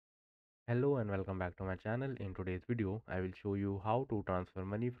Hello and welcome back to my channel. In today's video, I will show you how to transfer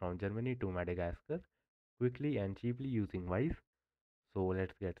money from Germany to Madagascar quickly and cheaply using Wise. So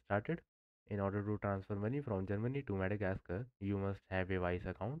let's get started. In order to transfer money from Germany to Madagascar, you must have a Wise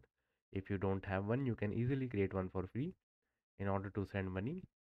account. If you don't have one, you can easily create one for free. In order to send money,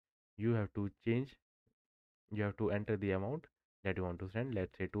 you have to change, you have to enter the amount that you want to send,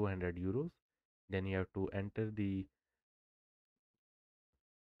 let's say 200 euros. Then you have to enter the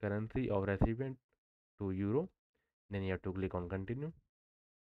currency of recipient to euro. Then you have to click on continue.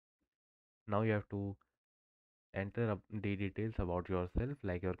 Now you have to enter the details about yourself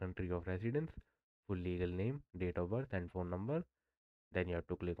like your country of residence, full legal name, date of birth and phone number. Then you have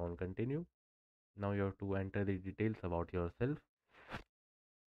to click on continue. Now you have to enter the details about yourself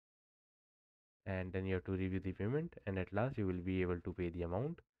and then you have to review the payment and at last you will be able to pay the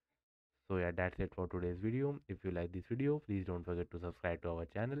amount. So yeah, that's it for today's video. If you like this video, please don't forget to subscribe to our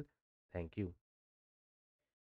channel. Thank you.